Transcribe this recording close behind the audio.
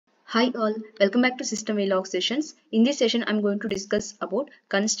Hi all, welcome back to System Verilog sessions. In this session, I'm going to discuss about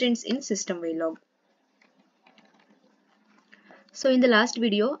constraints in System Verilog. So in the last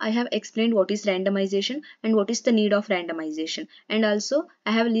video, I have explained what is randomization and what is the need of randomization. And also,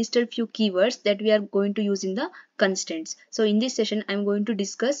 I have listed few keywords that we are going to use in the constraints. So in this session, I'm going to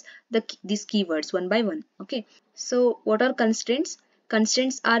discuss these keywords one by one. Okay. So what are constraints?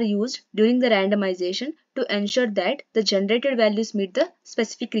 Constraints are used during the randomization to ensure that the generated values meet the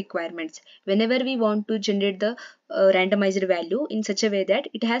specific requirements. Whenever we want to generate the randomized value in such a way that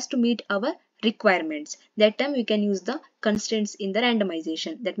it has to meet our requirements, that time we can use the constraints in the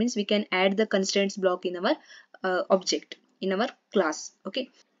randomization. That means we can add the constraints block in our object, in our class. Okay.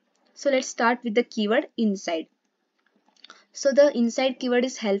 So let's start with the keyword inside. So the inside keyword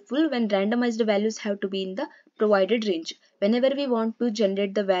is helpful when randomized values have to be in the provided range. Whenever we want to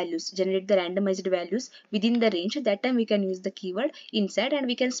generate the randomized values within the range, that time we can use the keyword inside and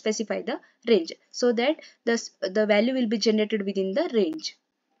we can specify the range so that the value will be generated within the range.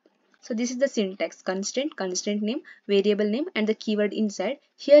 So this is the syntax: constraint, constraint name, variable name, and the keyword inside.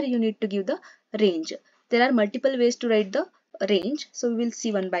 Here you need to give the range. There are multiple ways to write the range, so we will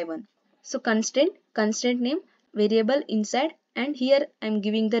see one by one. So constraint, constraint name, variable inside, and here I am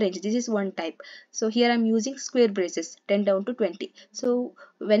giving the range. This is one type. So here I am using square braces 10 down to 20. So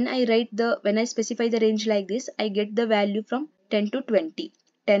when I specify the range like this, I get the value from 10 to 20,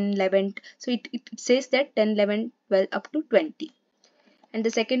 10, 11. So it says that 10, 11, 12 up to 20. And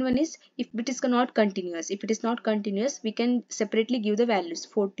the second one is if it is not continuous. If it is not continuous, we can separately give the values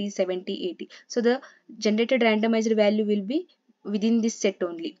 40, 70, 80. So the generated randomized value will be within this set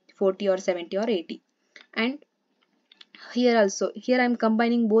only, 40 or 70 or 80. And here also, here I am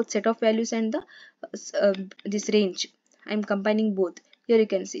combining both set of values and the this range. I am combining both. Here you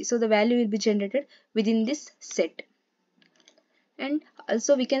can see. So the value will be generated within this set. And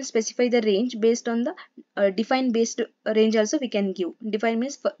also we can specify the range based on the define based range. Also we can give. Define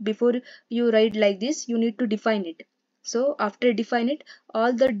means before you write like this, you need to define it. So after define it,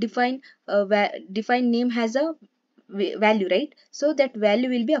 all the define name has a value, right? So that value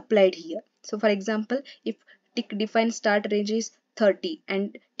will be applied here. So for example, if tick define start range is 30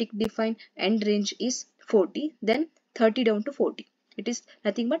 and tick define end range is 40, then 30 down to 40. It is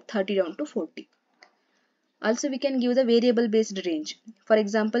nothing but 30 down to 40. Also, we can give the variable based range. For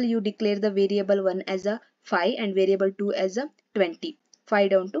example, you declare the variable 1 as a 5 and variable 2 as a 20. 5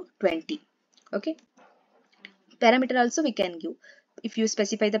 down to 20. Okay. Parameter also we can give. If you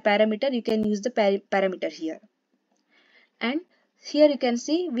specify the parameter, you can use the parameter here. And here you can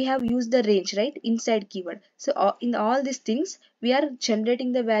see we have used the range, right? Inside keyword. So in all these things, we are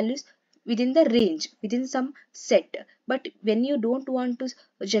generating the values within the range, within some set. But when you don't want to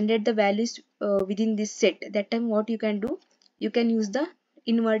generate the values within this set, that time what you can do, you can use the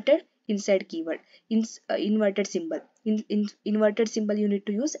inverted inside keyword, inverted symbol. In inverted symbol you need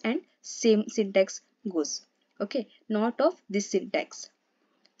to use, and same syntax goes. Okay, not of this syntax,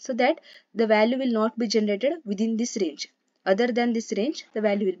 so that the value will not be generated within this range. Other than this range, the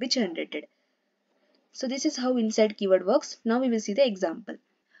value will be generated. So this is how inside keyword works. Now we will see the example.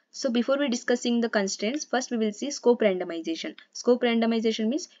 So before we discussing the constraints, first we will see scope randomization. Scope randomization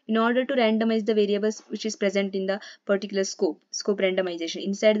means in order to randomize the variables which is present in the particular scope randomization.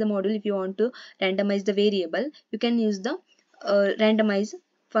 Inside the module, if you want to randomize the variable, you can use the randomize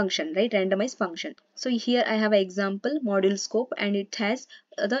function, right? Randomize function. So here I have an example module scope and it has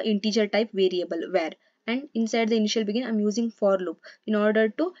the integer type variable var. And inside the initial begin, I'm using for loop in order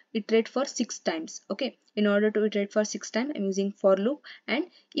to iterate for 6 times. Okay, in order to iterate for 6 times, I'm using for loop. And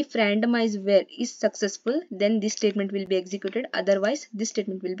if randomize var is successful, then this statement will be executed. Otherwise, this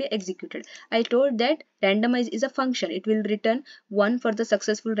statement will be executed. I told that randomize is a function. It will return 1 for the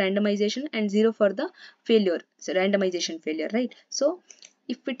successful randomization and 0 for the failure, so randomization failure, right? So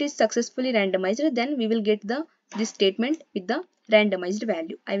if it is successfully randomized, then we will get this statement with the randomized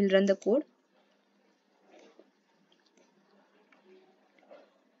value. I will run the code.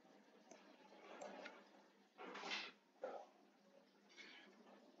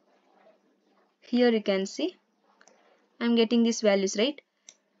 Here you can see I'm getting these values, right?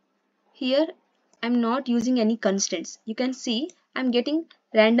 Here I'm not using any constants. You can see I'm getting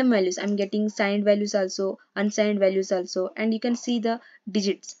random values. I'm getting signed values also, unsigned values also, and you can see the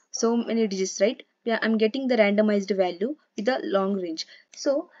digits. So many digits, right? Yeah, I'm getting the randomized value with a long range.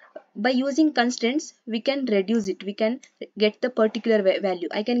 So by using constants, we can reduce it. We can get the particular value.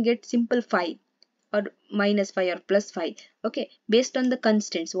 I can get simple 5 or -5 or +5. Okay, based on the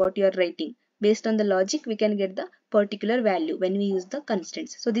constants what you are writing. Based on the logic, we can get the particular value when we use the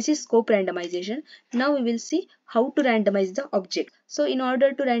constraints. So this is scope randomization. Now we will see how to randomize the object. So in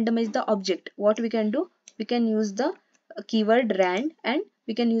order to randomize the object, what we can do, we can use the keyword rand and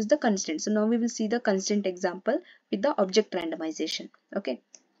we can use the constraint. So now we will see the constraint example with the object randomization. Okay.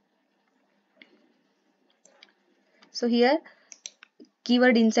 So here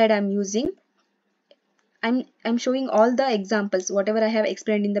keyword inside I'm using, I'm showing all the examples, whatever I have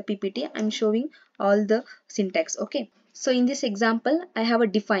explained in the PPT, I'm showing all the syntax. Okay. So in this example, I have a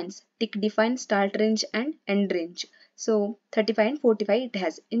defines, tick define, start range and end range. So 35 and 45 it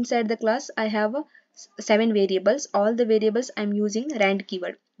has. Inside the class, I have 7 variables. All the variables I'm using rand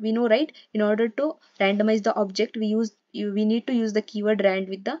keyword. We know, right? In order to randomize the object, we need to use the keyword rand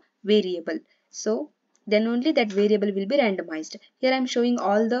with the variable. So then only that variable will be randomized. Here I'm showing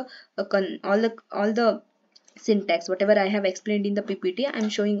all the syntax, whatever I have explained in the PPT. I'm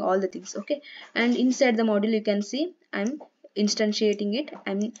showing all the things. Okay. And inside the module you can see I'm instantiating it.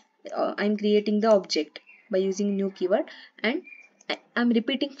 I'm creating the object by using new keyword, and I'm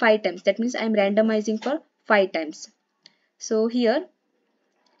repeating 5 times. That means I'm randomizing for 5 times. So here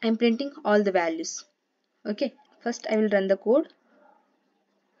I'm printing all the values. Okay. First I will run the code.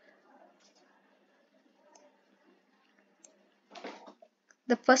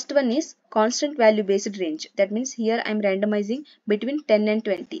 The first one is constant value based range. That means here I'm randomizing between 10 and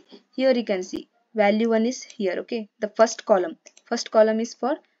 20. Here you can see value 1 is here. Okay. The first column. First column is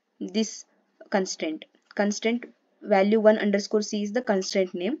for this constraint. Constraint value 1 underscore c is the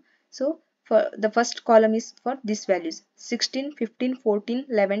constraint name. So for the first column is for these values 16, 15, 14,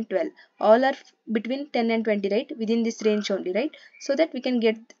 11, 12. All are between 10 and 20, right? Within this range only, right? So that we can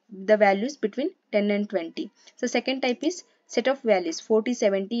get the values between 10 and 20. So second type is set of values 40,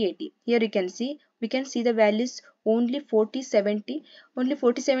 70, 80. Here you can see, we can see the values only 40, 70. Only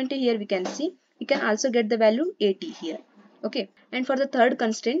 40, 70 here we can see. We can also get the value 80 here. Okay. And for the third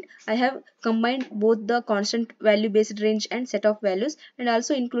constraint, I have combined both the constant value based range and set of values, and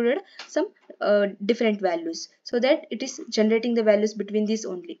also included some different values, so that it is generating the values between these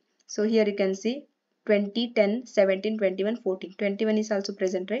only. So here you can see 20, 10, 17, 21, 14. 21 is also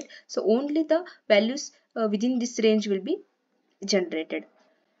present, right? So only the values within this range will be generated.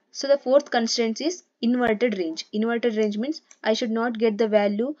 So the fourth constraint is inverted range. Inverted range means I should not get the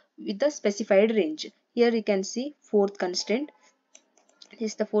value with the specified range. Here you can see fourth constraint.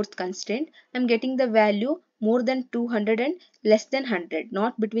 This is the fourth constraint. I'm getting the value more than 200 and less than 100,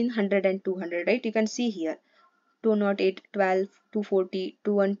 not between 100 and 200, right? You can see here 208, 12, 240,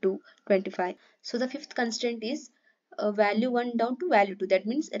 212, 25. So the fifth constraint is value 1 down to value 2. That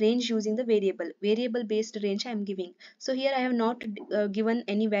means range using the variable based range I am giving. So here I have not given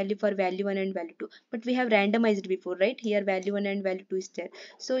any value for value 1 and value 2, but we have randomized before, right? Here value 1 and value 2 is there.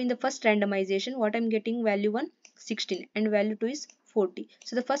 So in the first randomization, what I'm getting, value 1 16 and value 2 is 40.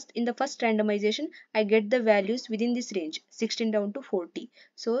 So in the first randomization, I get the values within this range 16 down to 40.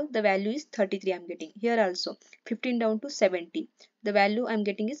 So the value is 33 I'm getting. Here also 15 down to 70. The value I'm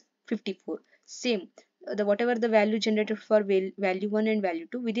getting is 54. Same, the whatever the value generated for value 1 and value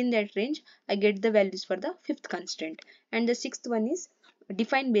 2, within that range I get the values for the fifth constraint. And the sixth one is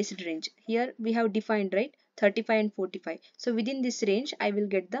define based range. Here we have defined, right, 35 and 45. So within this range I will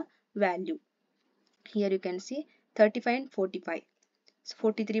get the value. Here you can see 35 and 45. So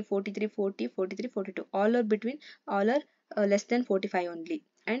 43, 43, 40, 43, 42. All are between, all are less than 45 only.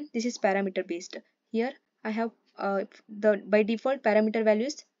 And this is parameter based. Here I have the by default parameter value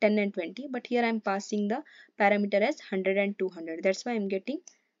is 10 and 20, but here I am passing the parameter as 100 and 200. That's why I am getting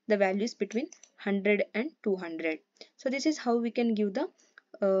the values between 100 and 200. So this is how we can give the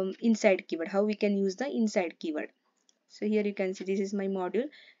inside keyword, how we can use the inside keyword. So here you can see this is my module,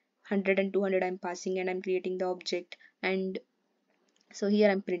 100 and 200 I'm passing, and I'm creating the object, and so here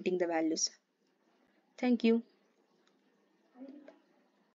I'm printing the values. Thank you.